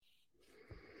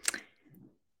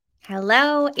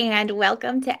Hello, and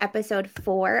welcome to episode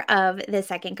 4 of The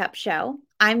Second Cup Show.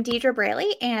 I'm Deidre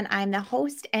Braley, and I'm the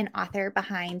host and author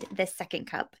behind The Second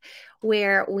Cup,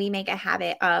 where we make a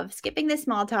habit of skipping the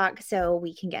small talk so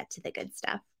we can get to the good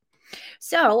stuff.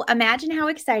 So, imagine how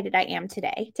excited I am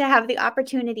today to have the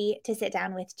opportunity to sit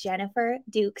down with Jennifer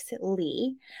Dukes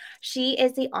Lee. She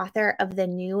is the author of the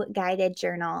new guided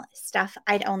journal, Stuff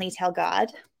I'd Only Tell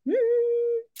God.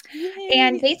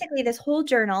 And Yay. basically, this whole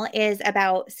journal is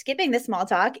about skipping the small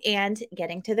talk and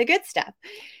getting to the good stuff.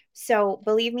 So,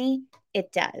 believe me,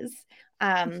 it does.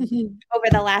 Over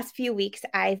the last few weeks,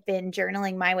 I've been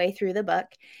journaling my way through the book.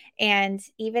 And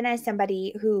even as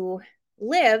somebody who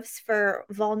lives for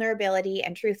vulnerability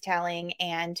and truth telling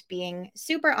and being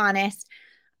super honest,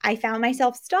 I found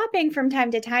myself stopping from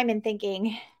time to time and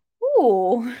thinking,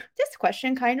 ooh, this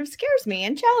question kind of scares me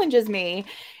and challenges me.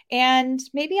 And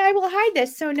maybe I will hide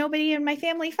this so nobody in my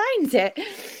family finds it.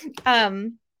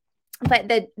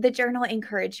 But the journal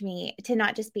encouraged me to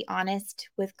not just be honest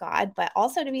with God, but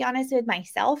also to be honest with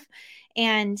myself.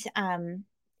 And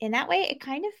in that way, it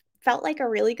kind of felt like a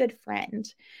really good friend.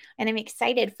 And I'm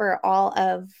excited for all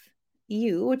of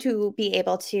you to be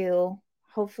able to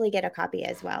hopefully get a copy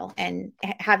as well and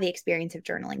have the experience of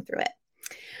journaling through it.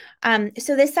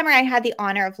 So this summer, I had the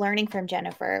honor of learning from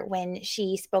Jennifer when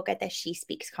she spoke at the She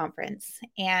Speaks conference.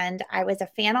 And I was a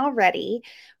fan already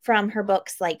from her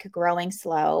books like Growing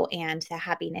Slow and The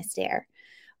Happiness Dare.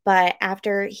 But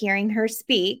after hearing her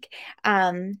speak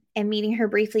and meeting her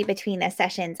briefly between the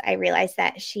sessions, I realized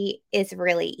that she is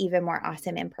really even more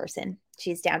awesome in person.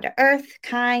 She's down to earth,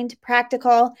 kind,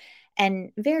 practical,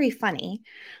 and very funny.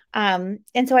 And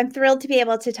so I'm thrilled to be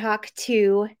able to talk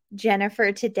to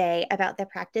Jennifer today about the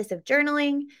practice of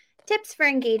journaling, tips for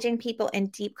engaging people in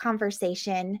deep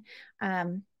conversation.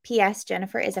 P.S.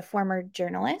 Jennifer is a former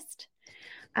journalist.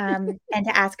 And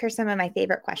to ask her some of my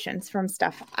favorite questions from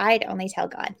Stuff I'd Only Tell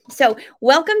God. So,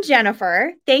 welcome,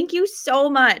 Jennifer. Thank you so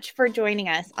much for joining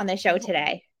us on the show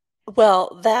today.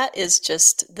 Well, that is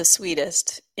just the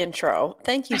sweetest intro.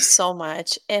 Thank you so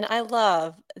much. And I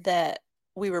love that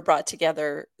we were brought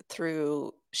together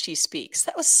through She Speaks.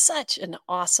 That was such an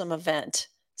awesome event.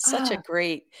 Such a Oh,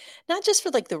 great, not just for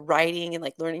like the writing and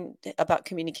like learning about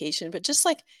communication, but just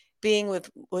like being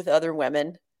with other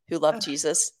women who love oh,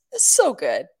 Jesus. It's so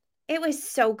good. it was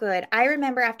so good. I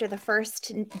remember after the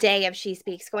first day of She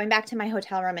Speaks, going back to my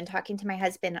hotel room and talking to my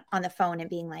husband on the phone and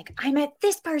being like, I met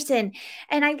this person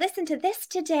and I listened to this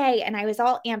today. And I was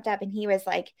all amped up. And he was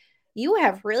like, you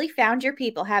have really found your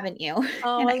people, haven't you?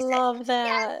 Oh, And I I said, love yes,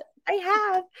 that.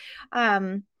 I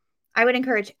have. I would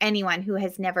encourage anyone who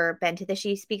has never been to the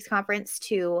She Speaks conference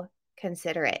to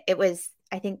consider it. It was,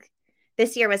 I think,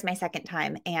 this year was my second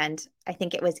time, and I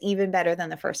think it was even better than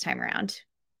the first time around.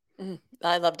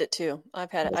 I loved it too.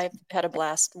 It was I've had a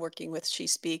blast working with She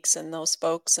Speaks and those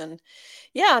folks. And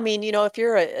yeah, I mean, if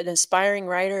you're an aspiring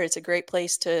writer, it's a great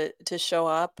place to show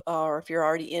up. Or if you're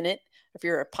already in it, if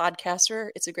you're a podcaster,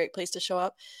 it's a great place to show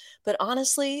up. But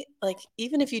honestly, like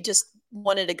even if you just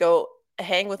wanted to go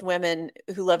hang with women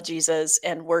who love Jesus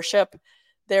and worship,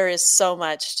 there is so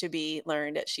much to be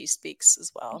learned at She Speaks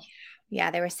as well. Yeah,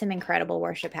 there was some incredible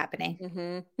worship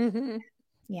happening. Hmm.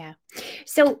 Yeah.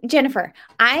 So, Jennifer,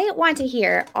 I want to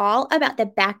hear all about the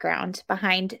background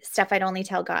behind Stuff I'd Only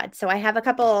Tell God. So, I have a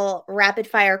couple rapid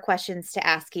fire questions to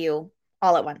ask you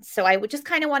all at once. So, I would just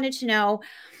kind of wanted to know,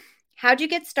 how'd you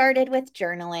get started with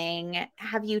journaling?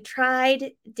 Have you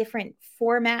tried different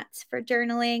formats for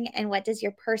journaling? And what does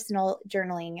your personal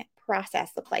journaling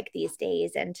process look like these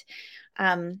days? And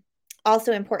um,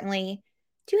 also, importantly,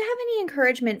 do you have any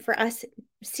encouragement for us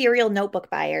serial notebook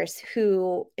buyers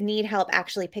who need help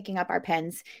actually picking up our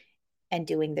pens and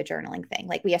doing the journaling thing?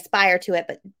 Like we aspire to it,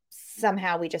 but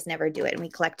somehow we just never do it and we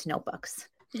collect notebooks.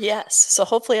 Yes. So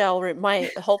hopefully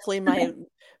hopefully my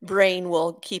brain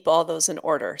will keep all those in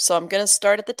order. So I'm going to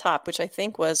start at the top, which I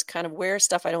think was kind of where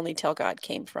Stuff I'd Only Tell God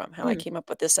came from, how I Mm. came up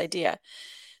with this idea.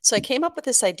 So I came up with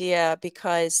this idea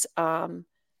because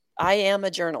I am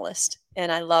a journalist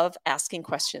and I love asking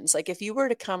questions. Like if you were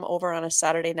to come over on a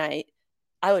Saturday night,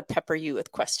 I would pepper you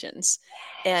with questions.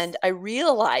 And I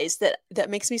realize that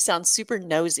that makes me sound super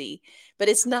nosy, but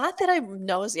it's not that I'm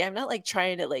nosy. I'm not like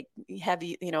trying to like have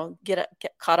you, get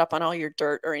caught up on all your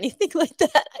dirt or anything like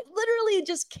that. I literally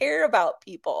just care about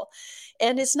people.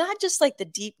 And it's not just like the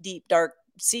deep, deep, dark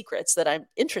secrets that I'm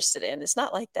interested in. It's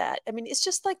not like that. I mean, it's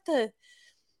just like the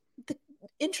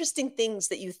interesting things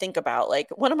that you think about. Like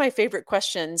one of my favorite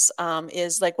questions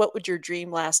is like, what would your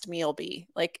dream last meal be?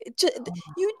 Like Oh,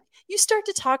 you you start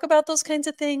to talk about those kinds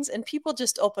of things and people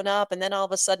just open up. And then all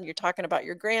of a sudden you're talking about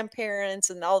your grandparents,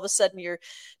 and all of a sudden you're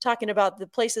talking about the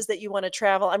places that you want to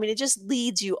travel. I mean, it just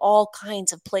leads you all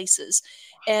kinds of places.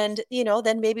 And,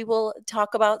 then maybe we'll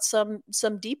talk about some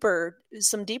deeper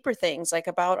things, like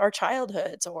about our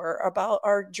childhoods or about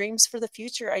our dreams for the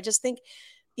future. I just think,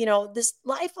 this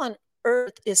life on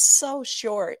earth is so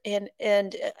short, and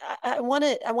I want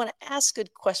to ask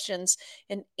good questions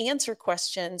and answer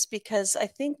questions, because I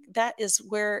think that is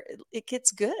where it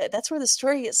gets good. That's where the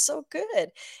story is so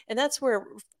good, and that's where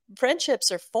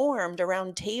friendships are formed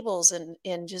around tables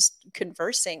and just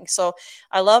conversing. So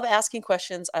I love asking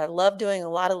questions. I love doing a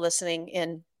lot of listening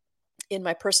in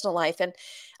my personal life. And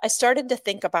I started to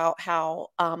think about how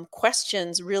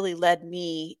questions really led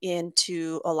me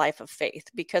into a life of faith,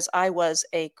 because I was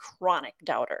a chronic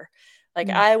doubter. Like,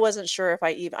 I wasn't sure if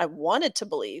I wanted to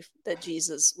believe that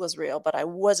Jesus was real, but I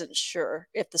wasn't sure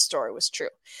if the story was true.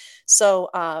 So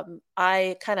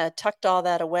I kind of tucked all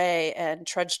that away and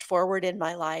trudged forward in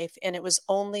my life. And it was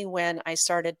only when I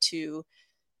started to,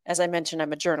 as I mentioned,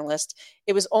 I'm a journalist.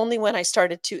 It was only when I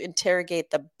started to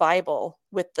interrogate the Bible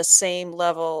with the same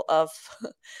level of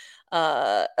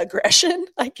aggression,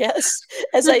 I guess,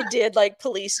 as I did like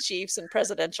police chiefs and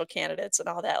presidential candidates and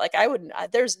all that. Like,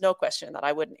 there's no question that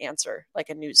I wouldn't answer like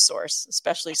a news source,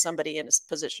 especially somebody in a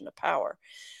position of power.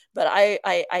 But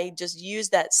I just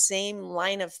used that same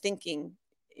line of thinking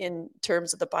in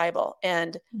terms of the Bible,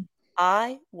 and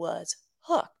I was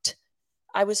hooked.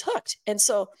 And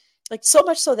so, like, so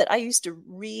much so that I used to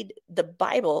read the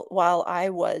Bible while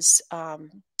I was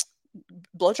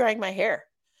blow drying my hair.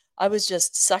 I was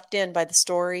just sucked in by the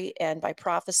story and by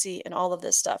prophecy and all of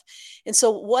this stuff. And so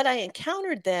what I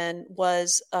encountered then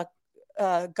was a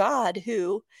God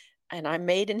who, and I'm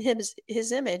made in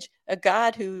his image, a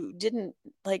God who didn't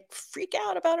like freak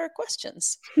out about our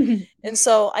questions. And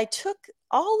so I took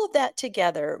all of that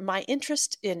together, my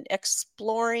interest in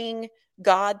exploring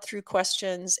God through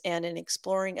questions and in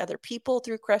exploring other people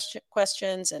through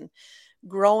questions, and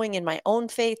growing in my own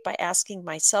faith by asking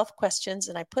myself questions.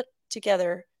 And I put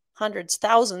together hundreds,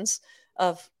 thousands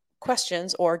of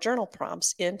questions or journal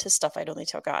prompts into Stuff I'd Only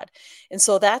Tell God. And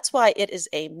so that's why it is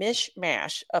a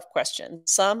mishmash of questions.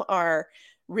 Some are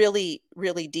really,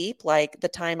 really deep, like the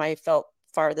time I felt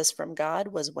farthest from God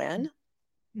was when.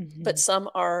 But some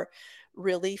are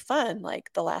really fun,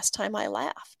 like the last time I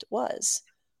laughed was,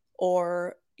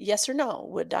 or yes or no,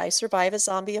 would I survive a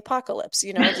zombie apocalypse?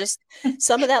 Just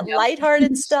some of that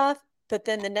lighthearted stuff. But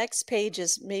then the next page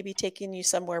is maybe taking you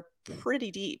somewhere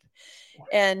pretty deep.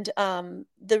 And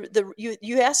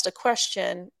you asked a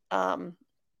question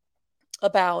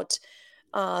about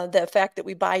the fact that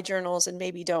we buy journals and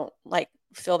maybe don't like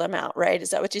fill them out, right?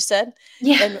 Is that what you said?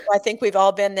 Yeah. And I think we've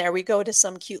all been there. We go to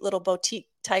some cute little boutique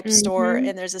type store,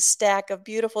 and there's a stack of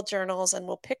beautiful journals, and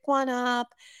we'll pick one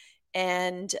up,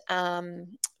 and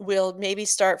we'll maybe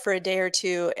start for a day or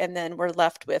two, and then we're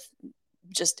left with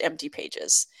just empty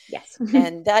pages. Yes.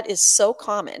 And that is so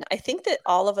common. I think that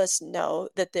all of us know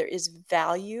that there is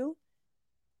value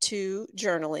to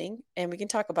journaling, and we can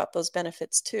talk about those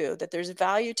benefits too, that there's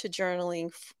value to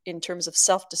journaling in terms of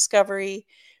self-discovery,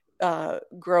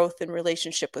 growth in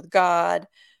relationship with God,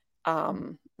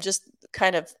 just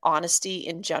kind of honesty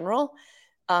in general,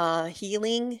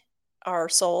 healing our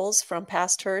souls from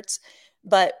past hurts,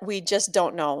 but we just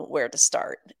don't know where to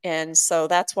start. And so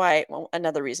that's why,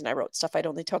 another reason I wrote Stuff I'd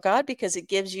Only Tell God, because it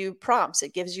gives you prompts,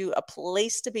 it gives you a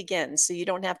place to begin, so you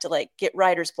don't have to like get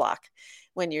writer's block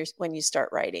when you start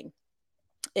writing.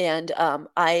 And I'm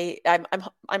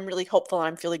really hopeful.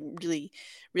 I'm feeling really,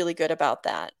 really good about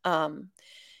that.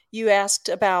 You asked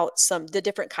about the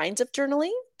different kinds of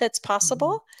journaling that's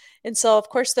possible. And so, of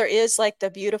course, there is like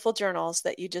the beautiful journals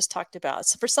that you just talked about.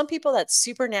 So for some people, that's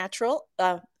supernatural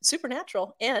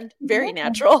and very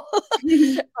natural.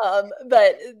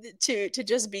 But to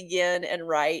just begin and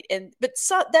write, but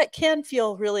that can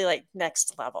feel really like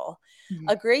next level.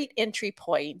 A great entry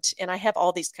point, and I have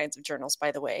all these kinds of journals,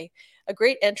 by the way. A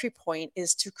great entry point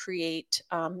is to create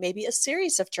maybe a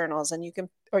series of journals, and you can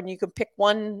pick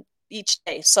one each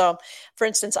day. So, for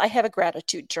instance, I have a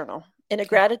gratitude journal. And a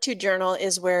gratitude journal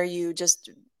is where you just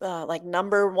like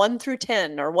number 1 through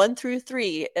 10 or 1 through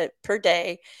 3 per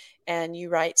day, and you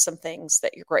write some things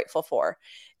that you're grateful for.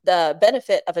 The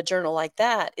benefit of a journal like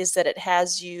that is that it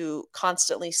has you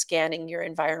constantly scanning your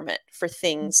environment for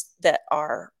things that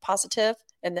are positive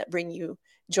and that bring you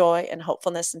joy and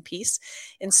hopefulness and peace.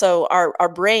 And so our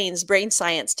brains, brain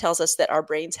science tells us that our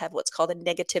brains have what's called a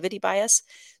negativity bias.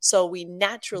 So we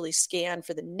naturally scan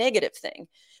for the negative thing.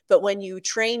 But when you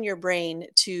train your brain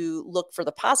to look for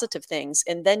the positive things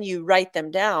and then you write them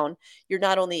down, you're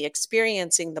not only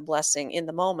experiencing the blessing in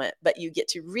the moment, but you get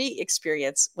to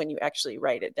re-experience when you actually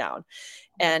write it down.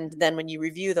 And then when you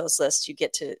review those lists, you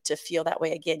get to feel that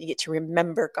way again. You get to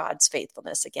remember God's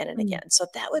faithfulness again and again. So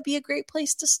that would be a great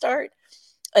place to start.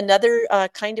 Another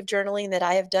kind of journaling that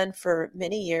I have done for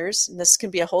many years, and this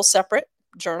can be a whole separate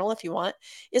journal if you want,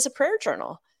 is a prayer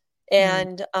journal.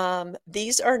 And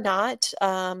these are not,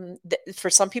 for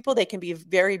some people, they can be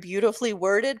very beautifully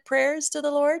worded prayers to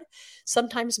the Lord.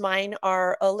 Sometimes mine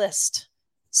are a list.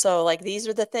 So like, these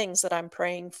are the things that I'm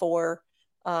praying for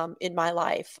in my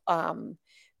life.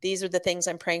 These are the things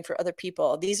I'm praying for other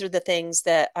people. These are the things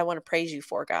that I want to praise you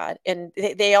for, God. And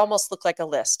they almost look like a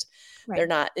list. Right. They're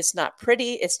not, it's not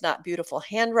pretty. It's not beautiful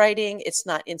handwriting. It's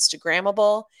not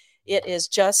Instagrammable. It is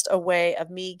just a way of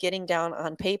me getting down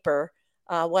on paper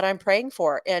what I'm praying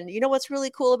for. And you know what's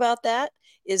really cool about that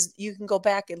is you can go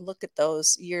back and look at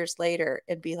those years later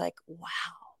and be like, wow,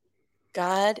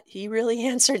 God, he really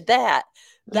answered that.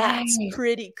 That's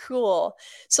pretty cool.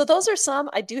 So those are some.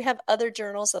 I do have other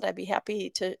journals that I'd be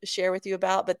happy to share with you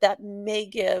about, but that may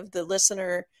give the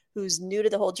listener who's new to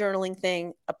the whole journaling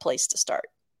thing a place to start.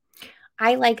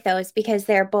 I like those because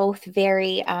they're both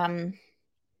very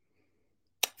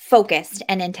focused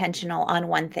and intentional on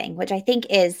one thing, which I think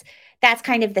that's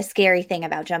kind of the scary thing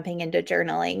about jumping into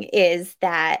journaling, is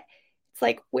that it's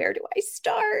like, where do I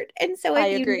start? And so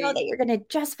if you know that you're going to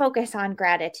just focus on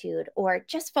gratitude or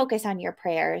just focus on your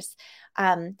prayers,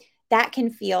 that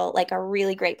can feel like a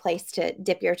really great place to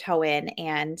dip your toe in,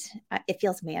 and it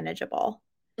feels manageable.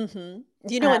 Mm-hmm.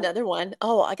 You know, another one.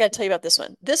 Oh, I got to tell you about this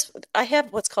one. I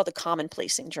have what's called a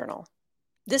commonplacing journal.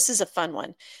 This is a fun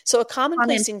one. So a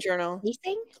commonplacing journal.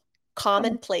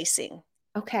 Commonplacing.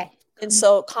 Okay. And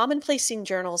so commonplacing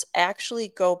journals actually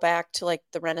go back to like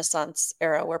the Renaissance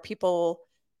era, where people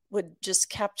would just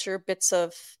capture bits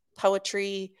of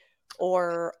poetry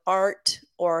or art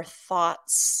or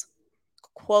thoughts,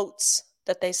 quotes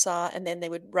that they saw, and then they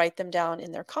would write them down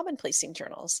in their commonplacing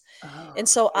journals. And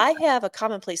so I have a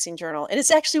commonplacing journal, and it's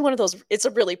actually one of those, it's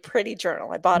a really pretty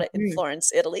journal. I bought it in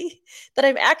Florence, Italy, that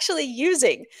I'm actually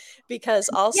using, because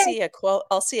I'll see a quote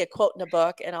in a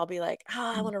book and I'll be like,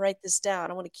 I want to write this down.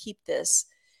 I want to keep this.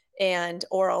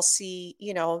 Or I'll see,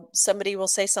 somebody will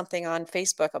say something on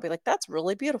Facebook. I'll be like, that's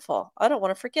really beautiful. I don't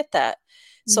want to forget that.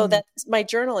 So that my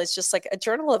journal is just like a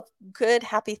journal of good,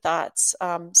 happy thoughts.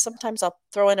 Sometimes I'll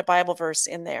throw in a Bible verse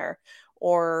in there,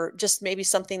 or just maybe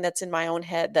something that's in my own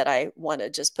head that I want to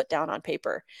just put down on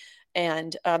paper.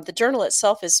 And the journal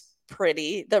itself is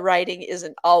pretty. The writing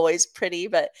isn't always pretty,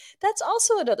 but that's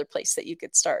also another place that you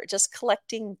could start, just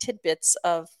collecting tidbits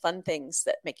of fun things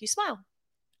that make you smile.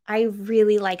 I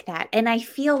really like that. And I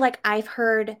feel like I've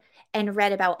heard and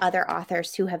read about other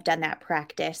authors who have done that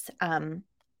practice.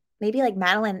 Maybe like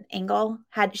Madeline Engel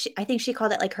I think she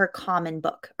called it like her common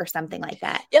book or something like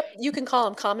that. Yep. You can call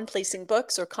them commonplacing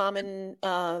books or common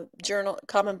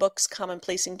books,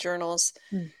 commonplacing journals.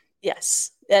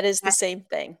 Yes, that is the same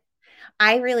thing.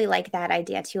 I really like that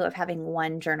idea too, of having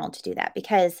one journal to do that,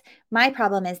 because my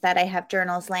problem is that I have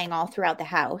journals laying all throughout the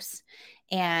house.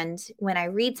 And when I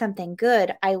read something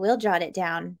good, I will jot it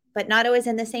down, but not always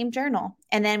in the same journal.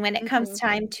 And then when it comes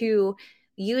time to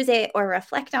use it or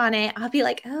reflect on it, I'll be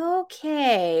like,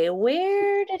 okay,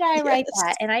 where did I write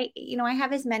that? And I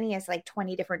have as many as like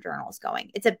 20 different journals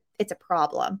going. It's a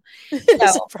problem.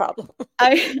 It's a problem.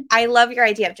 I love your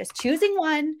idea of just choosing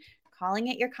one, calling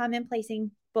it your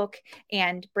commonplacing book,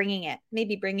 and bringing it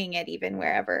even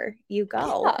wherever you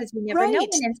go, because you never know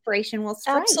when inspiration will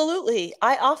strike. Absolutely.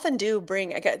 I often do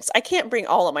I can't bring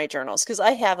all of my journals because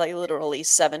I have like literally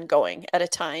 7 going at a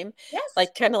time. Yes.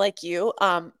 Like kind of like you.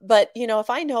 But if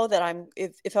I know that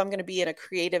if I'm going to be in a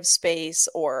creative space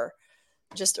or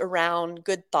just around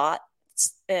good thoughts,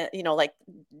 like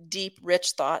deep,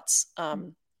 rich thoughts,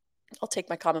 I'll take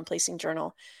my commonplacing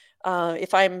journal.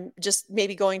 If I'm just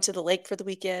maybe going to the lake for the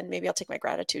weekend, maybe I'll take my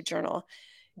gratitude journal.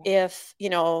 If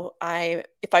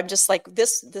I'm just like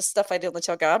this stuff I didn't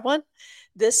tell God one,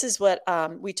 this is what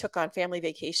we took on family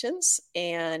vacations,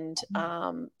 and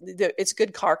it's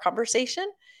good car conversation.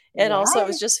 And also it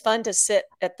was just fun to sit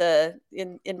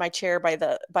in my chair by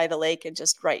the lake and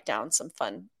just write down some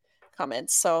fun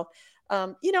comments. So,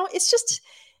 it's just,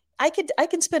 I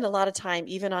can spend a lot of time,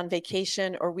 even on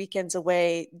vacation or weekends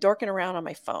away, dorking around on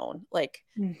my phone, like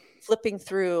flipping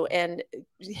through and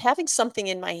having something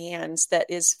in my hands that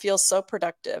feels so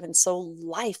productive and so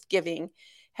life-giving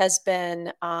has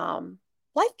been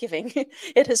life-giving.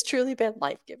 It has truly been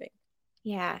life-giving.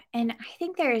 Yeah. And I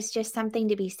think there is just something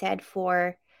to be said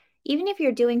for, even if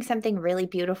you're doing something really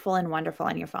beautiful and wonderful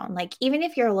on your phone, like even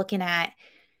if you're looking at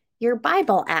your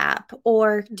Bible app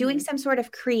or doing Mm-hmm. some sort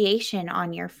of creation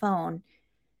on your phone,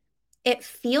 it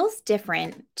feels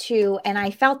different to, and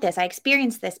I felt this, I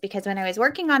experienced this because when I was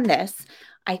working on this,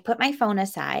 I put my phone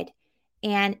aside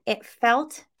and it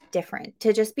felt different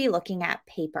to just be looking at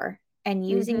paper and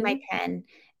using my Mm-hmm. pen,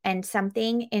 and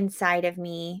something inside of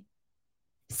me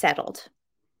settled.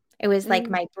 It was like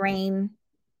Mm. my brain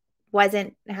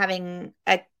wasn't having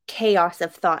a chaos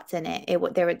of thoughts in it.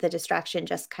 The distraction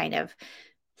just kind of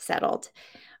settled.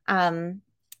 Um,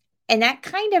 and that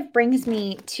kind of brings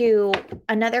me to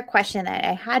another question that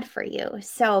I had for you.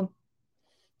 So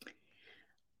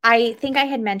I think I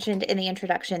had mentioned in the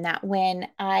introduction that when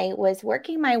I was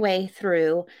working my way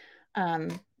through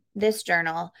um, this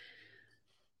journal,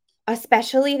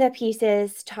 especially the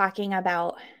pieces talking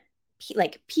about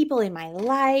like people in my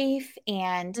life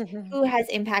and Mm-hmm. who has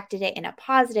impacted it in a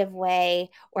positive way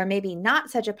or maybe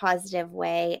not such a positive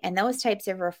way, and those types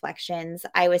of reflections,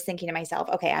 I was thinking to myself,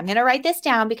 okay, I'm going to write this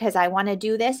down because I want to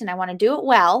do this and I want to do it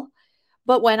well.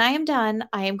 But when I am done,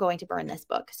 I am going to burn this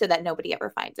book so that nobody ever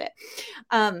finds it.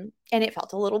 And it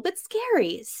felt a little bit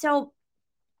scary. So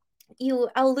you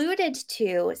alluded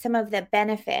to some of the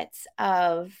benefits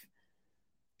of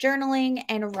journaling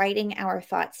and writing our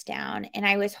thoughts down. And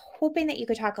I was hoping that you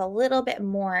could talk a little bit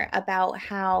more about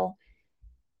how,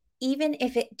 even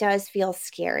if it does feel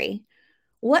scary,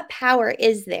 what power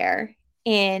is there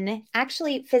in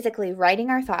actually physically writing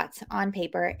our thoughts on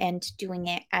paper and doing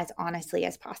it as honestly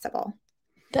as possible?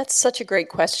 That's such a great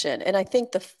question. And I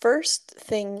think the first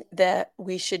thing that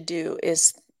we should do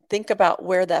is think about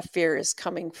where that fear is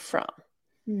coming from.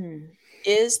 Hmm.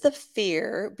 Is the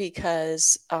fear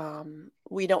because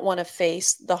we don't want to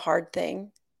face the hard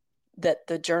thing that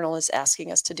the journal is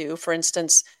asking us to do? For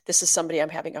instance, this is somebody I'm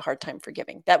having a hard time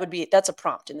forgiving. That's a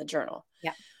prompt in the journal.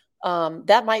 Yeah.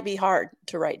 That might be hard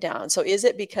to write down. So is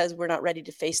it because we're not ready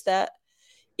to face that?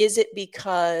 Is it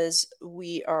because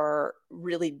we are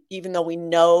really, even though we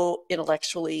know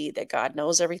intellectually that God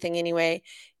knows everything anyway,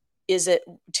 is it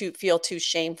to feel too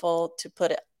shameful to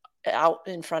put it out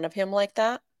in front of him like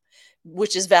that?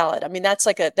 Which is valid. I mean, that's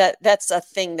like that's a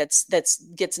thing that's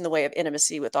gets in the way of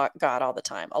intimacy with God all the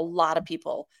time. A lot of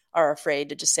people are afraid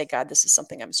to just say, God, this is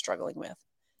something I'm struggling with,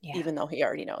 Yeah. even though he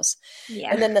already knows.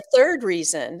 Yeah. And then the third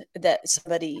reason that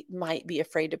somebody might be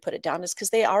afraid to put it down is because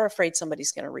they are afraid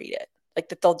somebody's going to read it. Like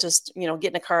that they'll just, get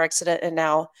in a car accident and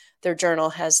now their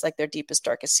journal has like their deepest,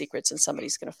 darkest secrets and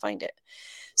somebody's going to find it.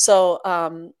 So,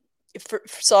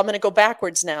 so I'm going to go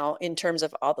backwards now in terms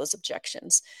of all those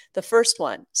objections. The first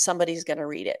one, somebody's going to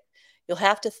read it. You'll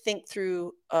have to think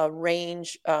through a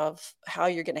range of how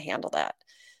you're going to handle that.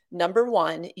 Number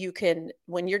one, you can,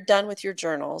 when you're done with your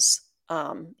journals,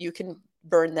 you can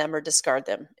burn them or discard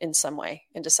them in some way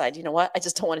and decide, you know what, I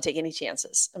just don't want to take any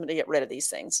chances. I'm going to get rid of these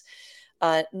things.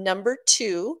 Number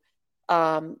two,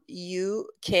 you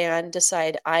can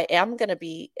decide, I am going to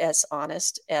be as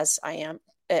honest as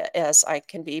I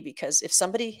can be, because if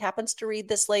somebody happens to read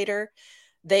this later,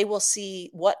 they will see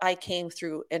what I came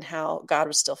through and how God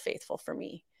was still faithful for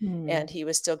me. Hmm. And he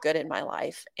was still good in my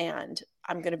life. And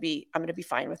I'm going to be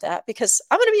fine with that because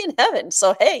I'm going to be in heaven.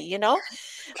 So, hey,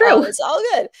 True. it's all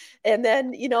good. And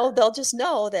then, they'll just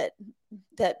know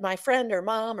that my friend or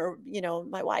mom or,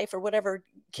 my wife or whatever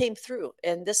came through,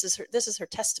 and this is her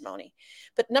testimony.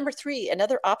 But number three,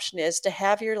 another option is to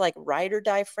have your like ride or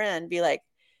die friend be like,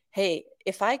 hey,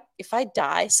 if I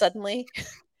die suddenly,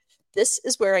 this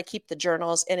is where I keep the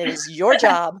journals, and it is your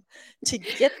job to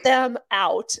get them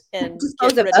out and get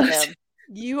Dispose of rid of those. them.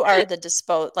 You are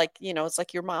the like, it's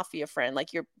like your mafia friend,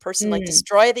 like your person, like Mm.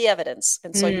 destroy the evidence.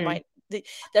 And so you Mm. might,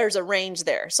 there's a range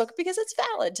there. So, because it's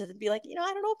valid to be like, I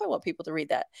don't know if I want people to read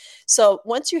that. So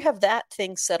once you have that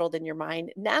thing settled in your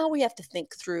mind, now we have to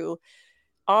think through,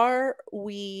 are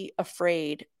we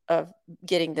afraid of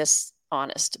getting this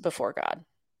honest before God?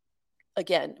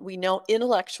 Again, we know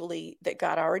intellectually that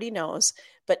God already knows,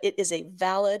 but it is a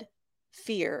valid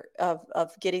fear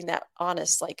of getting that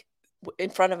honest, like in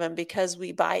front of him, because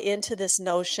we buy into this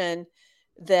notion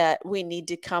that we need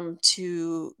to come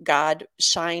to God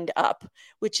shined up,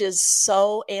 which is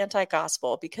so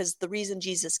anti-gospel, because the reason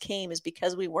Jesus came is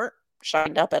because we weren't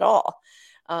shined up at all.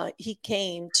 He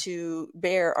came to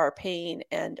bear our pain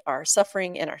and our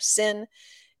suffering and our sin.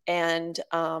 And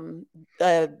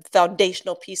the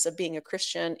foundational piece of being a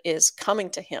Christian is coming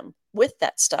to him with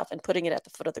that stuff and putting it at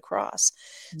the foot of the cross.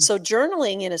 Mm. So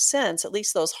journaling, in a sense, at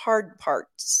least those hard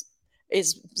parts,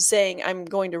 is saying, I'm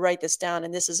going to write this down,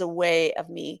 and this is a way of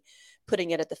me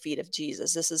putting it at the feet of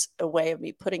Jesus. This is a way of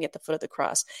me putting it at the foot of the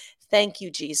cross. Thank you,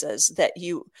 Jesus, that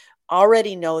you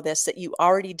already know this, that you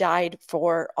already died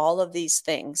for all of these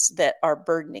things that are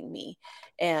burdening me.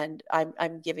 And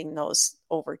I'm giving those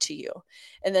over to you.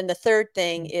 And then the third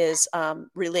thing is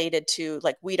related to,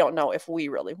 like, we don't know if we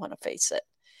really want to face it.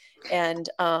 And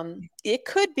it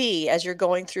could be, as you're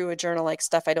going through a journal like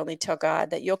Stuff I Don't Need to Tell God,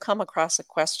 that you'll come across a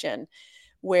question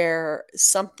where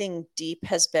something deep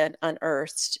has been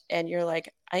unearthed, and you're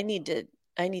like, I need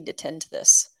to tend to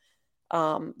this.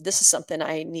 This is something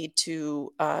I need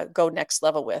to go next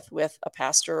level with a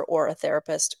pastor or a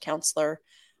therapist, counselor,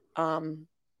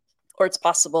 or it's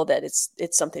possible that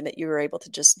it's something that you were able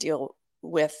to just deal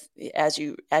with as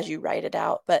you write it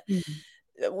out. But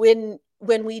when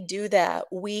we do that,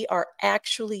 we are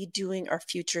actually doing our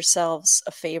future selves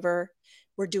a favor.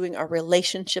 We're doing our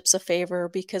relationships a favor,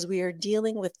 because we are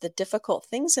dealing with the difficult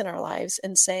things in our lives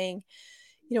and saying,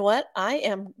 you know what, I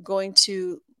am going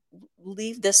to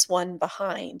leave this one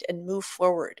behind and move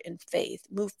forward in faith,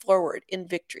 move forward in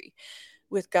victory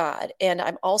with God. And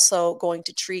I'm also going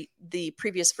to treat the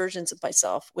previous versions of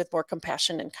myself with more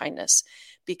compassion and kindness,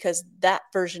 because that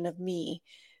version of me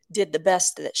did the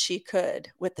best that she could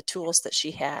with the tools that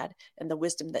she had and the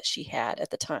wisdom that she had at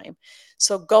the time.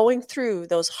 So going through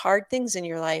those hard things in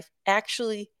your life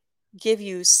actually give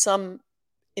you some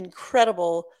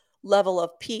incredible level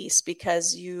of peace,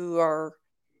 because you are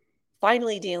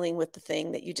finally dealing with the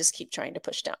thing that you just keep trying to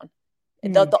push down.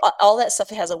 All that stuff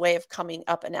has a way of coming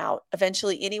up and out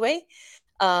eventually anyway.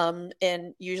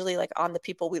 And usually like on the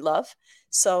people we love.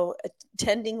 So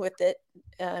tending with it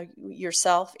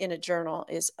yourself in a journal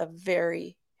is a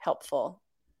very helpful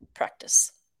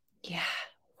practice. Yeah.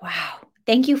 Wow.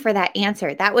 Thank you for that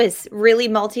answer. That was really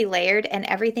multi-layered, and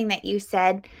everything that you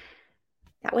said,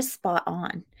 that was spot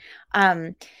on.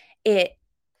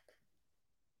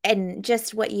 And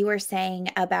just what you were saying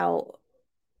about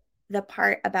the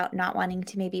part about not wanting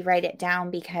to maybe write it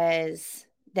down, because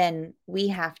then we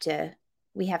have to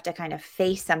kind of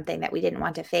face something that we didn't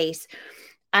want to face.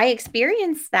 I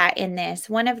experienced that in this.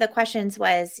 One of the questions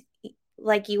was,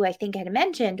 like you, I think, had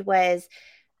mentioned, was,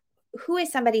 who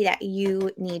is somebody that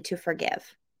you need to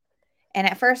forgive? And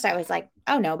at first I was like,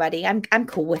 oh, nobody. I'm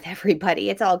cool with everybody.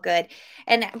 It's all good.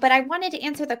 But I wanted to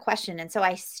answer the question. And so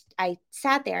I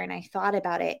sat there and I thought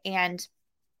about it, and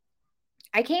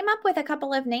I came up with a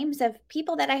couple of names of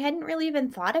people that I hadn't really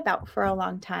even thought about for a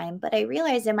long time. But I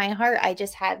realized in my heart, I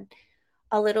just had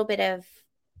a little bit of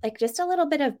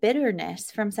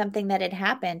bitterness from something that had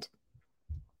happened.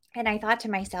 And I thought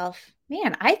to myself,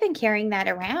 man, I've been carrying that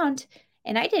around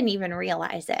and I didn't even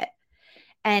realize it.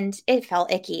 And it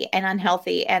felt icky and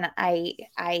unhealthy. And I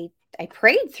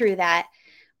prayed through that.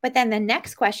 But then the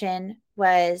next question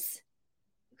was,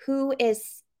 who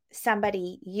is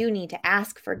somebody you need to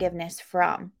ask forgiveness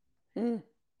from? And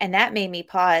that made me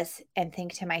pause and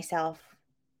think to myself,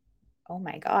 oh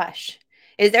my gosh,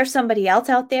 is there somebody else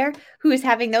out there who's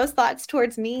having those thoughts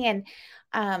towards me?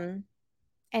 And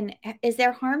is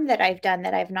there harm that I've done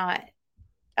that I've not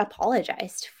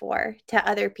apologized for to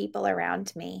other people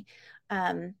around me?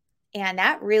 And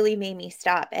that really made me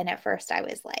stop. And at first I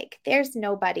was like, there's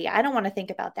nobody. I don't want to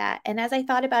think about that. And as I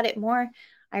thought about it more,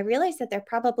 I realized that there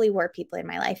probably were people in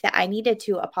my life that I needed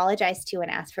to apologize to and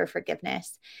ask for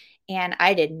forgiveness. And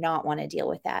I did not want to deal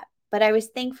with that. But I was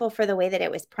thankful for the way that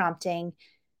it was prompting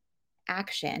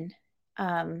action.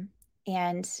 And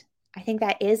I think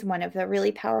that is one of the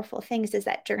really powerful things, is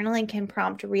that journaling can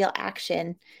prompt real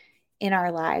action in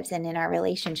our lives and in our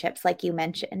relationships, like you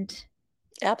mentioned.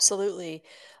 Absolutely.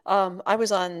 I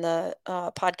was on the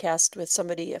podcast with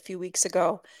somebody a few weeks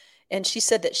ago, and she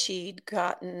said that she'd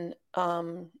gotten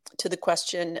to the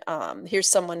question, here's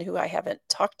someone who I haven't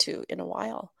talked to in a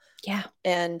while. Yeah.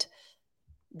 And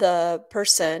the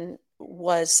person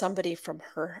was somebody from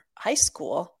her high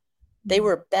school. They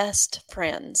were best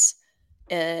friends.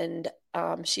 And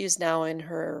she is now in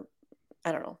her,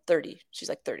 I don't know, 30. She's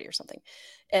like 30 or something.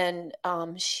 And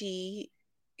she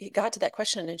got to that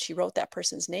question and she wrote that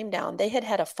person's name down. They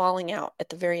had a falling out at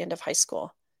the very end of high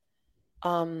school.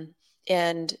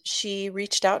 And she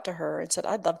reached out to her and said,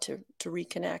 I'd love to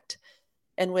reconnect.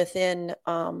 And within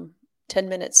 10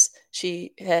 minutes,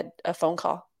 she had a phone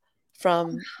call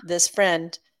from this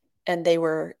friend, and they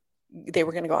were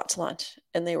going to go out to lunch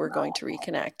and they were going to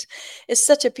reconnect. It's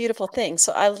such a beautiful thing.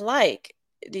 So I like,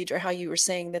 Deidre, how you were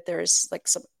saying that there's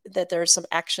some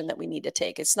action that we need to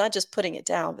take. It's not just putting it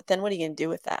down, but then what are you going to do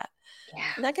with that? Yeah.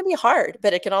 And that can be hard,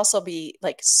 but it can also be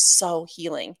like so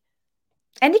healing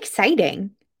and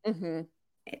exciting. Mm-hmm.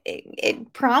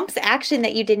 it prompts action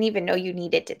that you didn't even know you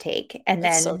needed to take. And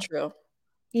That's so then true.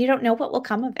 you don't know what will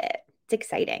come of it. It's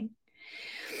exciting.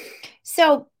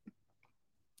 So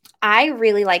I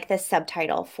really like this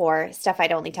subtitle for Stuff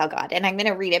I'd Only Tell God. And I'm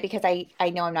going to read it because I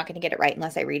know I'm not going to get it right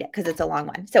unless I read it because it's a long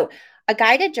one. So, a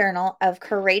guided journal of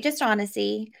courageous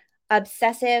honesty,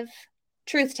 obsessive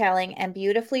truth telling, and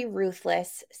beautifully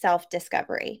ruthless self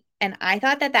discovery. And I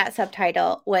thought that that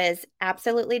subtitle was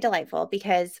absolutely delightful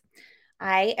because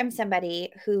I am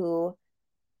somebody who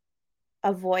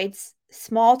avoids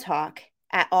small talk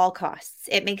at all costs.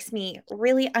 It makes me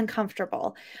really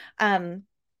uncomfortable.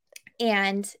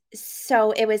 And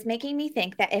so it was making me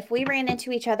think that if we ran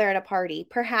into each other at a party,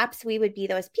 perhaps we would be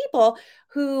those people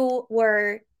who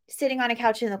were sitting on a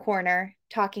couch in the corner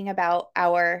talking about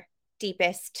our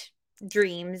deepest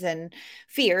dreams and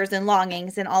fears and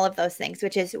longings and all of those things,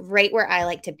 which is right where I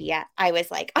like to be at. I was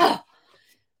like, oh,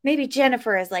 maybe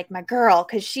Jennifer is like my girl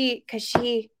because she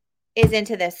is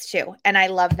into this too. And I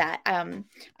love that.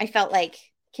 I felt like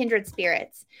kindred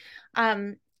spirits.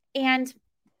 And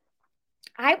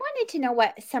I wanted to know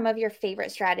what some of your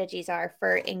favorite strategies are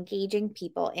for engaging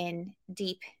people in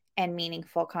deep and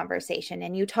meaningful conversation.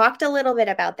 And you talked a little bit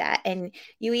about that. And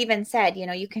you even said, you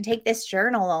know, you can take this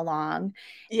journal along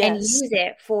and Yes. use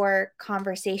it for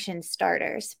conversation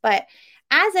starters. But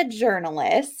as a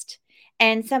journalist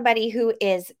and somebody who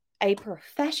is a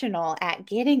professional at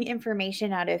getting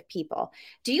information out of people,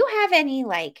 do you have any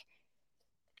like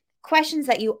questions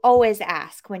that you always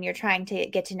ask when you're trying to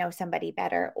get to know somebody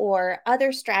better, or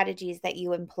other strategies that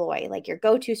you employ, like your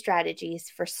go-to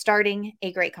strategies for starting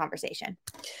a great conversation?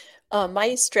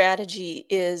 My strategy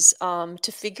is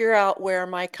to figure out where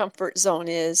my comfort zone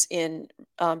is in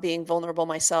being vulnerable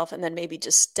myself, and then maybe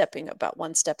just stepping about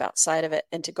one step outside of it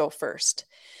and to go first.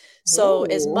 So,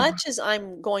 as Oh, much as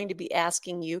I'm going to be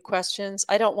asking you questions,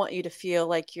 I don't want you to feel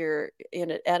like you're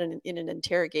in an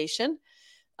interrogation.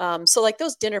 So, like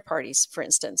those dinner parties, for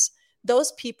instance,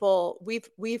 those people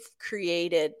we've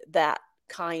created that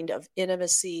kind of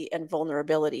intimacy and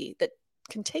vulnerability that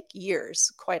can take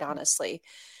years, quite honestly.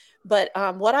 But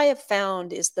what I have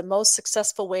found is the most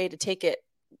successful way to take it.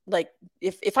 Like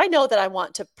if I know that I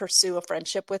want to pursue a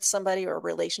friendship with somebody or a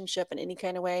relationship in any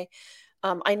kind of way,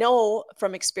 I know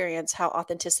from experience how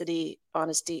authenticity,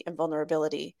 honesty, and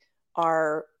vulnerability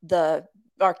are the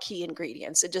are key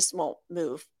ingredients. It just won't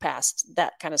move past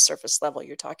that kind of surface level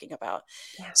you're talking about.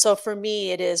 yeah. So for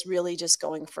me, it is really just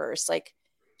going first, like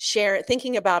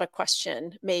thinking about a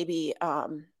question, maybe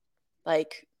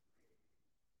like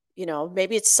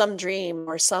maybe it's some dream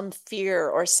or some fear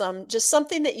or some just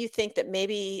something that you think that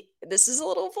maybe this is a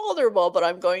little vulnerable, but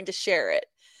I'm going to share it.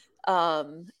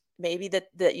 Um, Maybe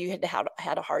that you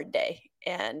had a hard day,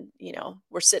 and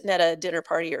we're sitting at a dinner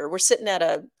party or we're sitting at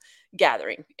a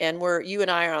gathering, and you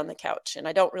and I are on the couch, and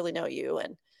I don't really know you,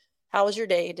 and how was your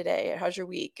day today? Or how's your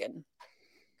week? And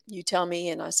you tell me,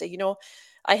 and I say,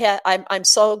 I'm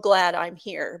so glad I'm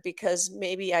here because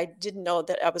maybe I didn't know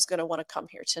that I was going to want to come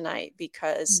here tonight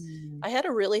because Mm. I had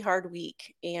a really hard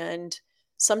week. And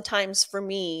sometimes for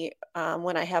me,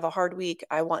 when I have a hard week,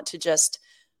 I want to just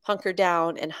hunker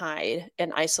down and hide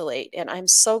and isolate. And I'm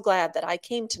so glad that I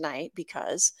came tonight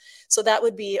because so that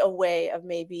would be a way of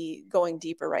maybe going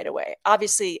deeper right away.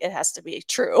 Obviously, it has to be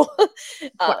true. Of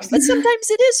course. But sometimes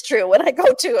it is true when I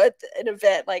go to an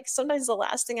event. Like sometimes the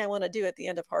last thing I want to do at the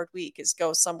end of hard week is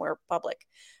go somewhere public.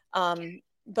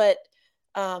 But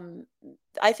um,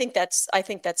 I think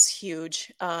that's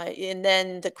huge. And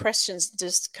then the questions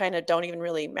just kind of don't even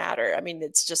really matter. I mean,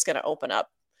 it's just going to open up.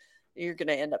 You're going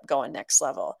to end up going next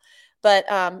level. But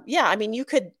yeah, I mean, you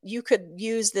could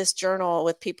use this journal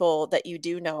with people that you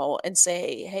do know and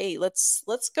say, hey, let's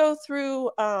go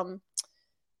through the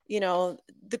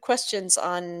questions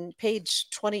on page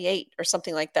 28 or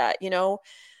something like that.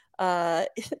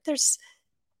 There's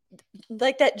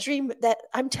like that dream that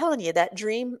I'm telling you, that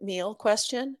dream meal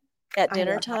question at I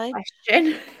dinner love that time.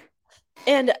 question.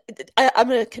 And I'm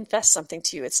going to confess something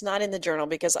to you. It's not in the journal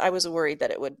because I was worried that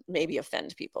it would maybe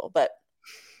offend people. But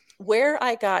where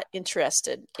I got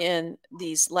interested in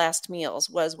these last meals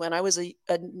was when I was a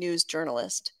news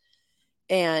journalist,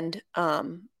 and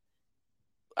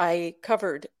I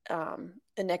covered an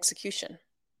execution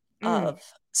Mm. of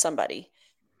somebody.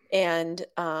 And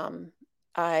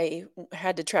I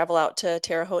had to travel out to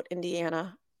Terre Haute,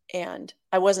 Indiana. And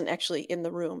I wasn't actually in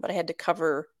the room, but I had to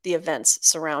cover the events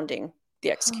surrounding the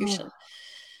Oh. execution.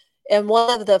 And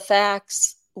one of the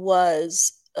facts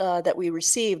was that we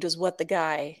received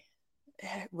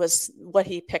was what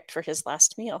he picked for his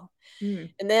last meal.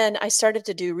 Mm. And then I started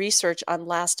to do research on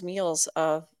last meals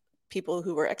of people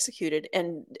who were executed.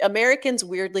 And Americans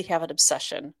weirdly have an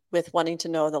obsession with wanting to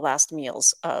know the last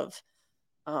meals of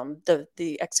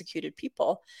the executed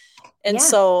people. And Yeah.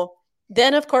 so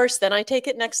then, of course, then I take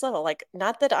it next level. Like,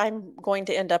 not that I'm going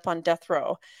to end up on death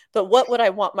row, but what would I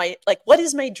want what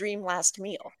is my dream last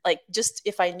meal? Like, just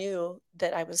if I knew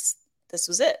that this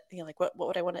was it, like, what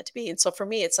would I want it to be? And so for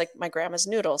me, it's like my grandma's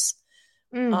noodles.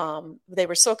 Mm. They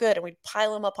were so good, and we'd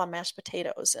pile them up on mashed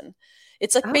potatoes, and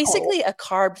it's like Oh, basically a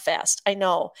carb fest. I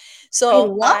know. I So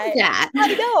love that.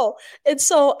 I know. And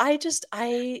so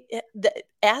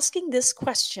asking this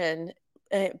question,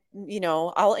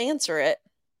 I'll answer it.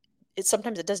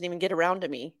 Sometimes it doesn't even get around to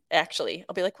me. Actually,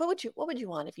 I'll be like, what would you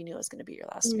want if you knew it was going to be your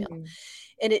last meal? Mm.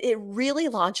 And it really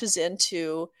launches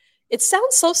into, it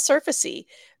sounds so surfacey,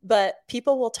 but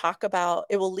people will talk about,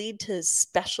 it will lead to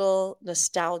special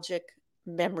nostalgic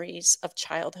memories of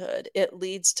childhood. It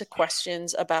leads to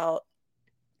questions about,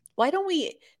 why don't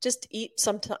we just eat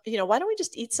why don't we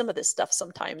just eat some of this stuff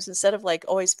sometimes, instead of like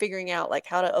always figuring out like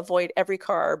how to avoid every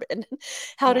carb and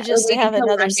how to Yeah, or just wait have until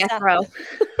we're another on death step. row.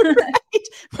 Right?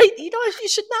 Wait, you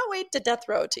should not wait to death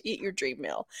row to eat your dream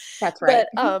meal. That's right.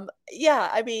 But yeah,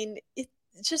 I mean,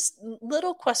 just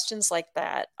little questions like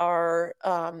that are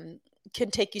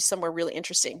can take you somewhere really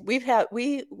interesting.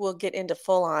 We will get into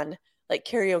full on like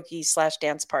karaoke /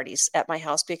 dance parties at my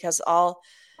house, because I'll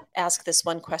ask this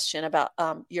one question about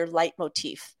your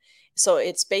leitmotif. So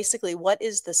it's basically, what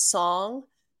is the song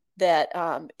that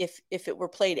if it were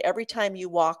played every time you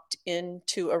walked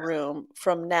into a room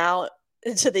from now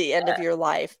to the end of your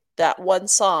life, that one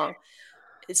song,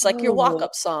 it's like your Oh,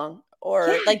 walk-up song. yeah.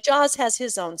 Or like Jaws has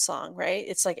his own song, right?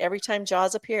 It's like every time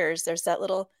Jaws appears, there's that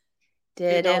little,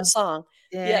 Did song.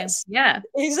 Yes, yeah.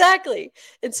 exactly.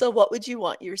 And so what would you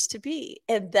want yours to be?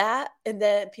 And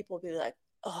then people will be like,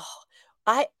 oh,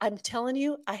 I'm telling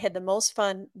you, I had the most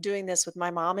fun doing this with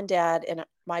my mom and dad and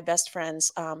my best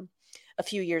friends a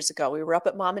few years ago. We were up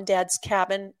at mom and dad's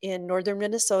cabin in northern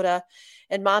Minnesota,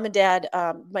 and mom and dad,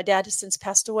 my dad has since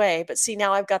passed away, but see,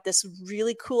 now I've got this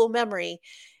really cool memory.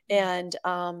 And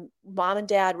mom and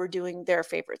dad were doing their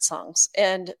favorite songs,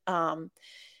 and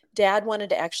dad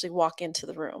wanted to actually walk into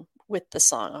the room with the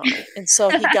song on it. And so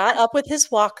he got up with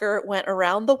his walker, went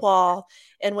around the wall,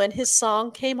 and when his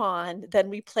song came on, then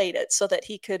we played it so that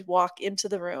he could walk into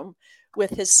the room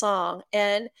with his song.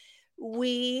 And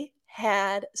we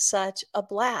had such a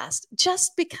blast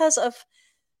just because of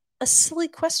a silly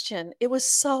question. It was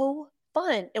so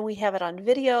fun. And we have it on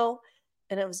video.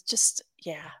 And it was just,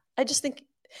 yeah, I just think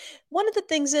one of the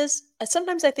things is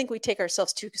sometimes I think we take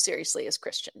ourselves too seriously as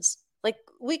Christians. Like,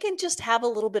 we can just have a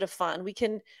little bit of fun. We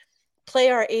can play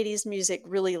our 80s music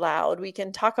really loud. We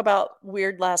can talk about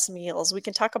weird last meals. We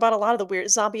can talk about a lot of the weird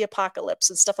zombie apocalypse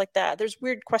and stuff like that. There's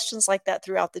weird questions like that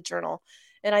throughout the journal.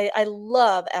 And I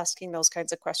love asking those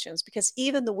kinds of questions, because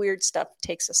even the weird stuff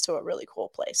takes us to a really cool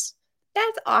place.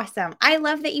 That's awesome. I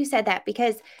love that you said that,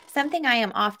 because something I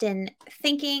am often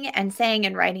thinking and saying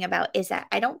and writing about is that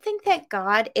I don't think that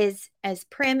God is as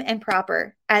prim and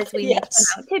proper as we make him Yes.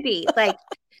 out to be. Like,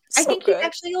 I So think he's good.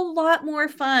 actually a lot more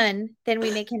fun than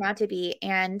we make him out to be.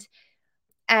 And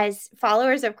as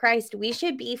followers of Christ, we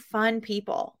should be fun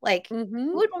people. Like, Mm-hmm.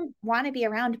 who would want to be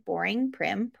around boring,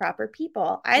 prim, proper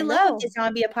people? I I love the know.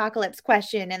 zombie apocalypse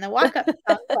question and the walk up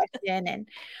song question. And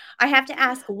I have to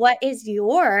ask, what is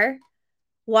your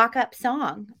walk up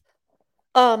song?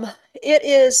 Um, it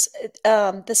is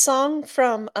the song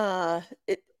from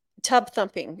Tub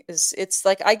Thumping. It's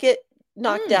like, I get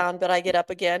knocked Mm, down, but I get up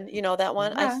again. You know that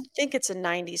one? I yeah. think it's a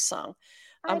 90s song.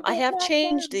 I I get have knocked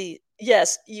changed down.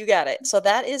 yes, you got it. So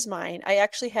that is mine. I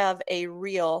actually have a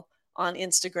reel on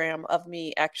Instagram of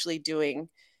me actually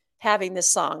having this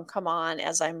song come on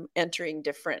as I'm entering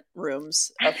different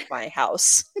rooms of my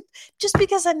house, just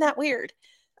because I'm that weird.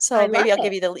 I So love maybe I'll it.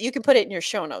 give you can put it in your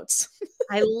show notes.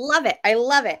 I love it. I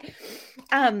love it.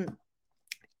 Um,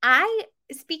 I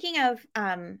speaking of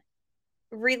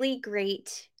really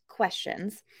great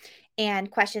questions and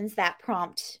questions that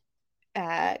prompt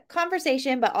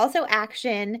conversation, but also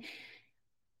action.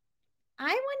 I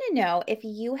want to know if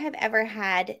you have ever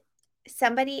had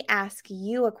somebody ask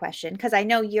you a question, because I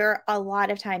know you're a lot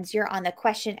of times you're on the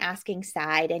question asking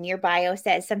side, and your bio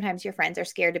says sometimes your friends are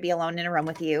scared to be alone in a room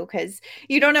with you because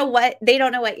you don't know what they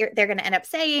don't know what they're going to end up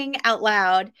saying out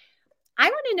loud. I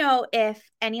want to know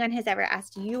if anyone has ever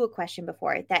asked you a question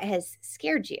before that has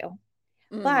scared you,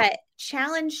 Mm, but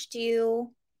challenged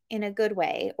you in a good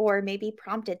way, or maybe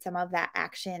prompted some of that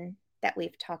action that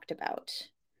we've talked about.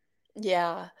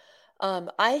 yeah.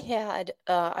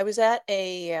 I was at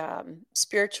a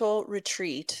spiritual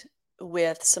retreat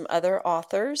with some other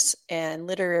authors and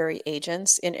literary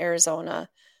agents in Arizona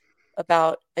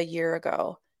about a year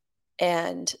ago.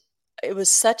 And it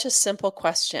was such a simple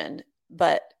question,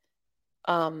 but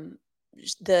um,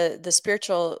 the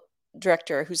spiritual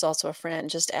director, who's also a friend,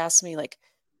 just asked me, like,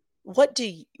 what do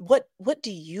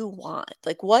you want?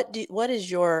 Like, what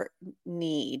is your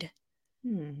need?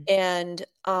 Hmm. And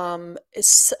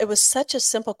it was such a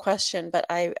simple question, but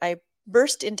I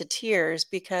burst into tears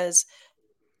because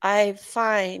I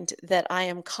find that I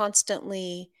am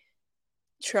constantly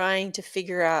trying to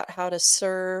figure out how to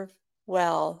serve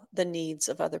well the needs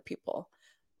of other people,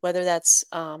 whether that's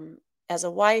as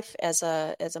a wife, as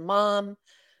a mom,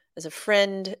 as a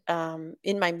friend,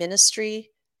 in my ministry.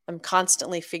 I'm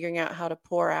constantly figuring out how to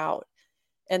pour out.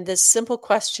 And this simple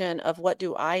question of what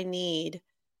do I need,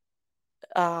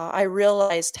 I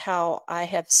realized how I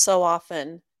have so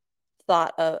often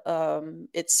thought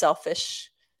it's selfish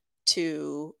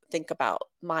to think about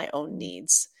my own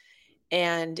needs.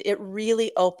 And it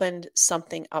really opened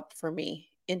something up for me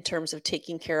in terms of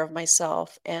taking care of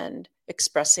myself and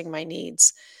expressing my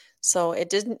needs. So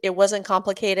it wasn't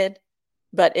complicated,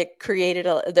 but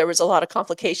there was a lot of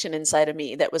complication inside of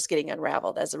me that was getting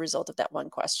unraveled as a result of that one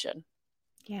question.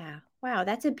 Yeah. Wow.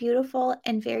 That's a beautiful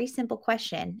and very simple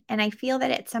question. And I feel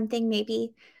that it's something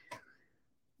maybe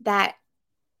that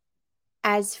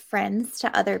as friends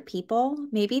to other people,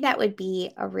 maybe that would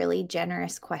be a really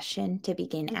generous question to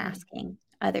begin Mhm. asking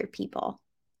other people.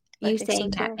 I You think so saying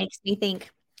that too. makes me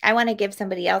think I want to give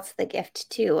somebody else the gift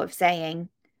too of saying,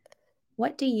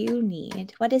 what do you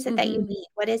need? What is it that you Hmm. need?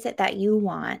 What is it that you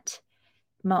want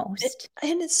most?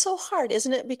 And it's so hard,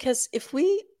 isn't it? Because if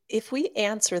we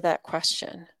answer that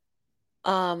question,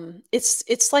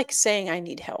 it's like saying I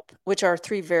need help, which are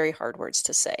three very hard words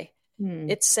to say.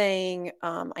 Hmm. It's saying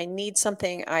I need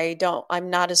something. I'm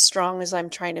not as strong as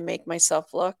I'm trying to make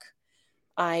myself look.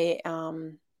 I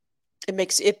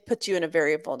it puts you in a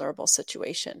very vulnerable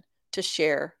situation to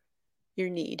share your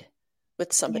need with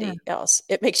Yeah. somebody else.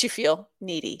 It makes you feel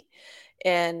needy.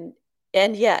 And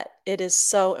and yet it is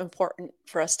so important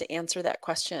for us to answer that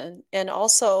question, and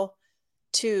also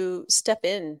to step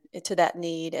in into that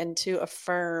need and to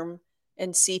affirm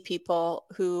and see people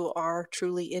who are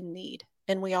truly in need.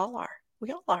 And we all are.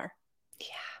 We all are.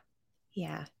 Yeah.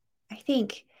 Yeah. I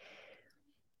think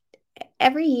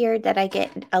every year that I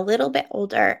get a little bit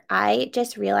older, I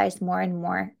just realize more and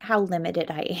more how limited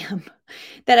I am,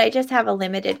 that I just have a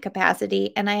limited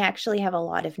capacity and I actually have a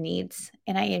lot of needs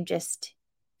and I am just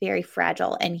very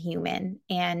fragile and human.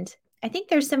 And I think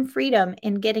there's some freedom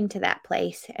in getting to that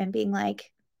place and being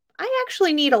like, I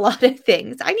actually need a lot of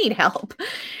things. I need help.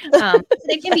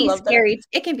 It can I be love that. scary.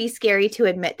 It can be scary to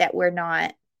admit that we're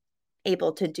not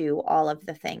able to do all of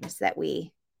the things that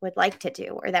we would like to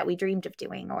do or that we dreamed of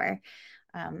doing or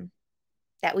um,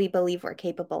 that we believe we're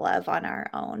capable of on our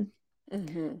own.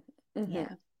 Hmm. Hmm.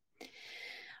 Yeah.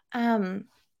 Um,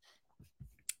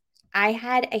 I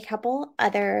had a couple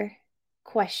other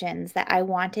questions that I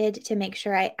wanted to make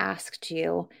sure I asked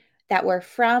you that were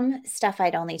from Stuff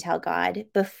I'd Only Tell God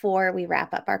before we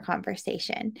wrap up our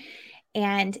conversation.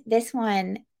 And this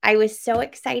one, I was so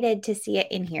excited to see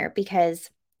it in here because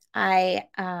I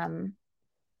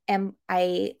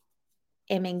I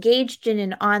am engaged in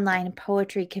an online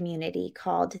poetry community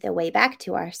called The Way Back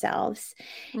to Ourselves.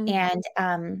 Mm.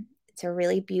 And it's a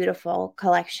really beautiful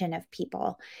collection of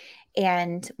people.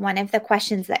 And one of the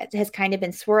questions that has kind of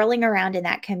been swirling around in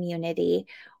that community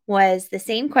was the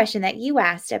same question that you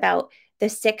asked about the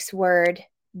 6-word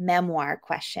memoir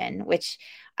question, which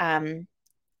um,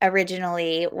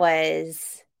 originally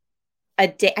was I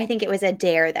think it was a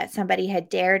dare that somebody had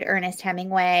dared Ernest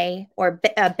Hemingway or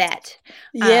a bet.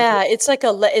 Um, Yeah, it's like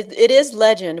it is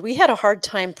legend. We had a hard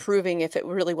time proving if it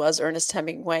really was Ernest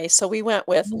Hemingway, so we went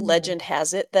with Mm. legend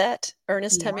has it that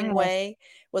Ernest Yes. Hemingway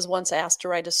was once asked to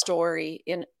write a story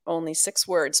in only 6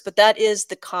 words, but that is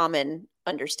the common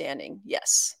understanding.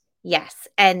 Yes. Yes.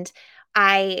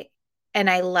 I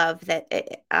I love that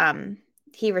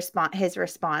his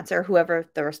response or whoever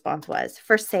the response was,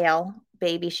 for sale,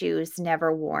 baby shoes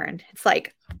never worn. It's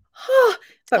like, oh,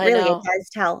 but I really it know. does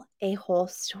tell a whole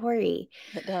story.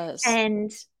 It does.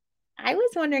 And I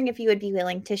was wondering if you would be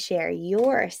willing to share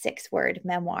your 6-word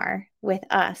memoir with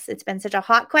us. It's been such a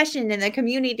hot question in the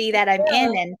community that I'm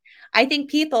in, Yeah. and I think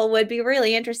people would be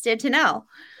really interested to know.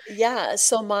 Yeah,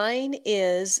 so mine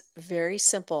is very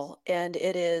simple, and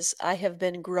it is I have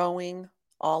been growing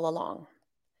all along.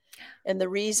 And the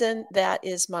reason that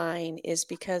is mine is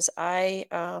because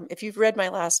if you've read my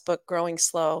last book, Growing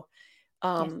Slow,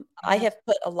 Yes, I I have. have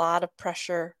put a lot of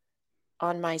pressure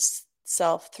on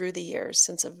myself through the years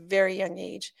since a very young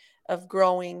age of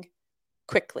growing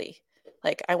quickly.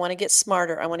 Like, I want to get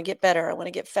smarter, I want to get better, I want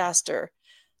to get faster.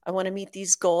 I want to meet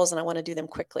these goals and I want to do them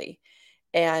quickly.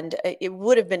 And it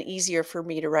would have been easier for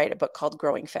me to write a book called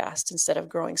Growing Fast instead of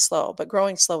Growing Slow. But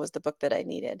Growing Slow was the book that I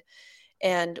needed.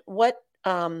 And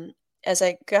as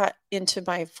I got into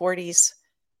my 40s,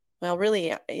 well,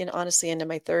 really, honestly, into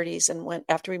my 30s, and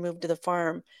after we moved to the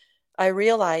farm, I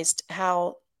realized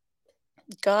how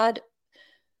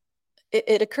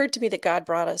it occurred to me that God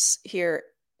brought us here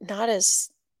not as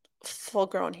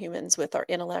full-grown humans with our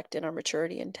intellect and our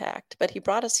maturity intact, but he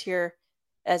brought us here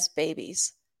as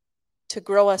babies to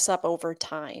grow us up over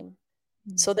time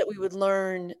so that we would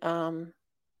learn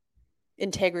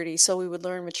integrity, so we would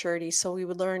learn maturity, so we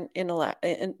would learn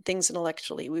things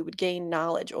intellectually. We would gain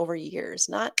knowledge over years,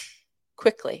 not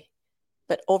quickly,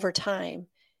 but over time.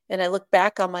 And I look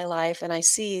back on my life and I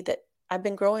see that I've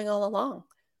been growing all along.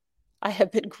 I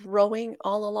have been growing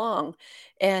all along,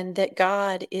 and that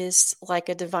God is like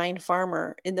a divine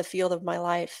farmer in the field of my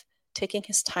life, taking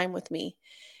his time with me.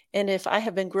 And if I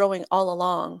have been growing all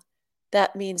along,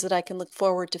 that means that I can look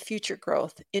forward to future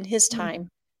growth in his time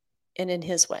and in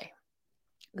his way.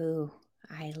 Ooh,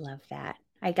 I love that.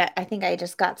 I think I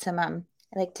just got some,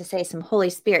 I like to say some Holy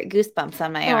Spirit goosebumps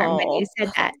on my arm when you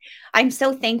said that. I'm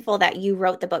so thankful that you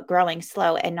wrote the book Growing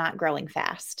Slow and not Growing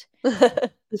Fast.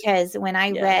 Because when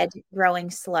I read Growing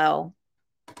Slow,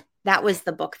 that was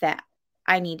the book that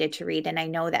I needed to read. And I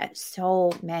know that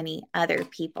so many other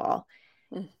people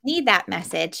need that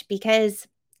message, because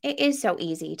it is so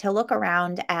easy to look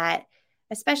around at,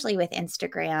 especially with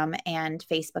Instagram and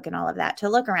Facebook and all of that, to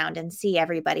look around and see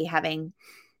everybody having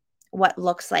what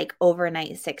looks like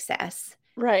overnight success.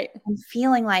 Right. And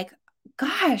feeling like,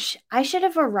 gosh, I should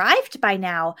have arrived by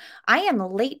now. I am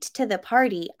late to the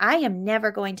party. I am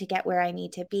never going to get where I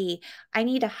need to be. I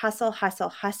need to hustle, hustle,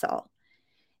 hustle.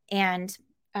 And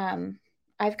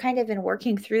I've kind of been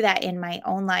working through that in my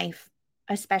own life,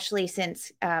 especially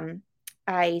since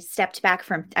I stepped back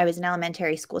from, I was an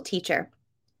elementary school teacher.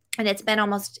 And it's been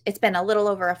a little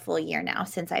over a full year now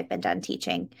since I've been done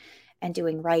teaching and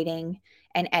doing writing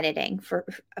and editing for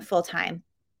full time.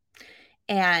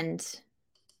 And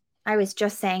I was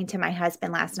just saying to my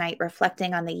husband last night,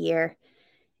 reflecting on the year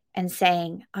and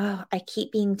saying, oh, I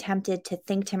keep being tempted to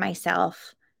think to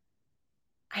myself,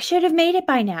 I should have made it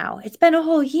by now. It's been a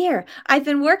whole year. I've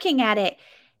been working at it.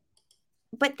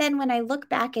 But then when I look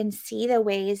back and see the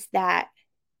ways that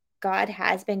God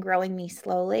has been growing me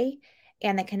slowly,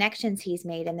 and the connections he's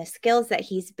made and the skills that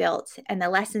he's built and the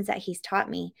lessons that he's taught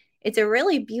me, it's a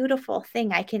really beautiful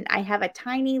thing. I have a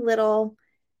tiny little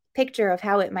picture of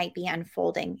how it might be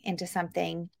unfolding into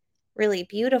something really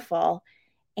beautiful.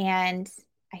 And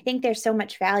I think there's so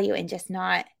much value in just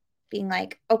not being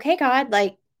like, okay, God,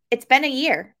 like, it's been a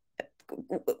year.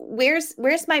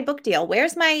 Where's my book deal?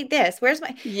 Where's my this? Where's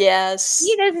my... Yes.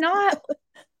 He does not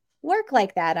work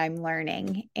like that, I'm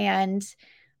learning. And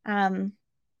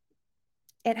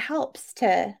it helps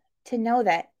to know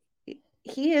that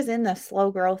he is in the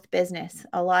slow growth business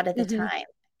a lot of the time.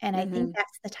 And I think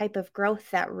that's the type of growth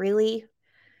that really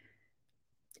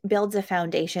builds a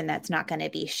foundation that's not going to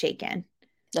be shaken.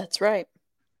 That's right.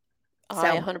 So,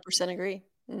 I 100% agree.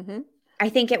 I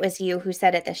think it was you who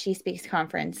said at the She Speaks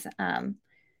conference,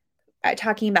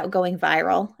 talking about going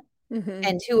viral,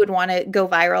 and who would want to go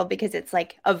viral because it's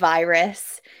like a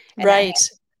virus. Right.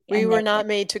 We were not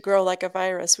made to grow like a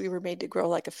virus. We were made to grow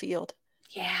like a field.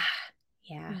 Yeah.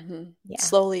 Yeah. Yeah.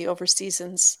 Slowly over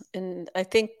seasons. And I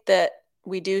think that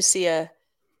we do see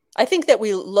I think that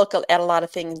we look at a lot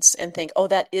of things and think, oh,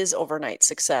 that is overnight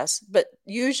success. But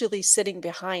usually sitting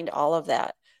behind all of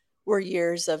that were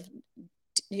years of,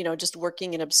 just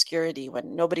working in obscurity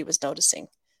when nobody was noticing.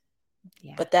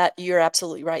 Yeah. But that, you're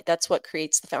absolutely right. That's what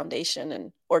creates the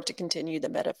foundation, or to continue the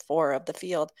metaphor of the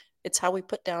field, it's how we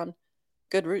put down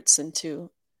good roots into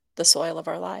the soil of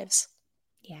our lives.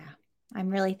 Yeah. I'm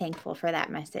really thankful for that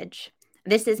message.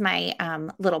 This is my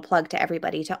little plug to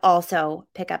everybody to also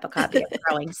pick up a copy of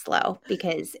Growing Slow,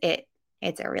 because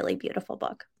it's a really beautiful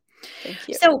book. Thank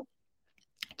you. So,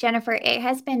 Jennifer, it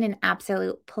has been an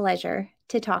absolute pleasure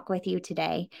to talk with you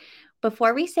today.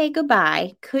 Before we say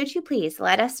goodbye, could you please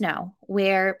let us know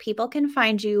where people can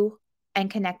find you and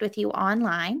connect with you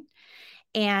online?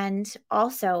 And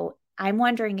also, I'm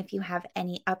wondering if you have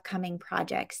any upcoming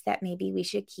projects that maybe we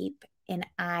should keep an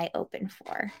eye open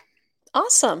for.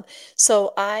 Awesome.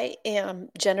 So I am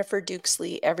Jennifer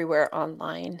Dukesley everywhere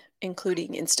online,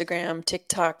 including Instagram,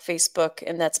 TikTok, Facebook,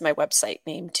 and that's my website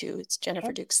name too. It's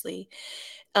Jennifer Dukesley.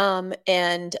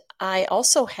 And I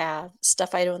also have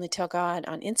Stuff I'd Only Tell God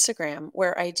on Instagram,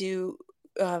 where I do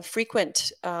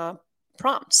frequent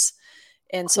prompts.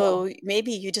 And Cool. so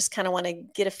maybe you just kind of want to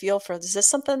get a feel for, is this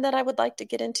something that I would like to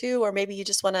get into? Or maybe you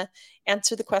just want to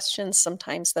answer the questions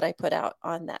sometimes that I put out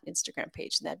on that Instagram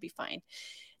page, and that'd be fine.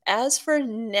 As for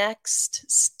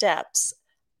next steps,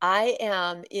 I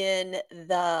am in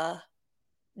the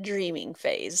dreaming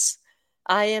phase.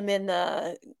 I am in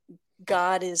the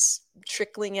God is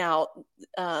trickling out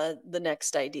the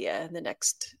next idea and the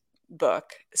next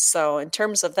book. So in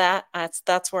terms of that,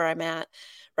 that's where I'm at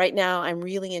right now. I'm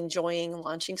really enjoying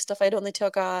launching stuff I'd only tell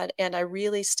God, and I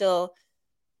really still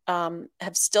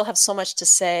have so much to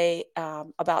say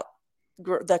about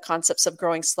the concepts of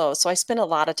growing slow. So I spend a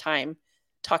lot of time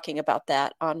talking about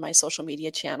that on my social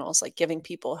media channels, like giving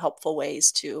people helpful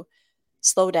ways to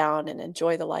slow down and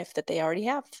enjoy the life that they already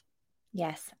have.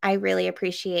 Yes, I really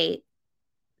appreciate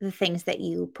the things that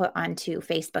you put onto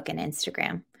Facebook and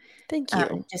Instagram. Thank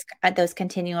you. Just those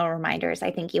continual reminders.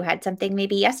 I think you had something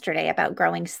maybe yesterday about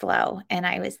growing slow. And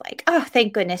I was like, oh,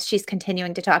 thank goodness she's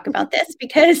continuing to talk about this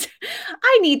because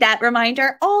I need that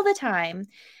reminder all the time.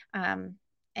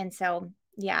 And so,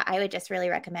 yeah, I would just really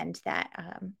recommend that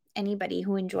anybody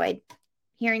who enjoyed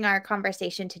hearing our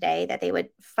conversation today, that they would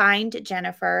find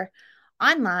Jennifer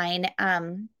online,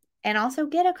 and also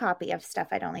get a copy of Stuff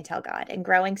I'd Only Tell God and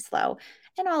Growing Slow,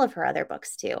 and all of her other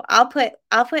books too. I'll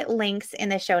put links in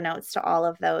the show notes to all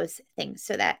of those things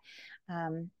so that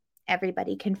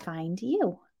everybody can find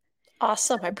you.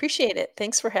 Awesome. I appreciate it.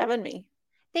 Thanks for having me.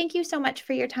 Thank you so much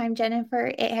for your time, Jennifer.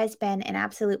 It has been an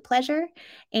absolute pleasure,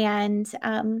 and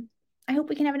I hope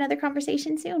we can have another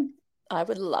conversation soon. I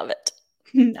would love it.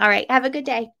 All right, have a good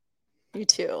day. You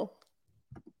too.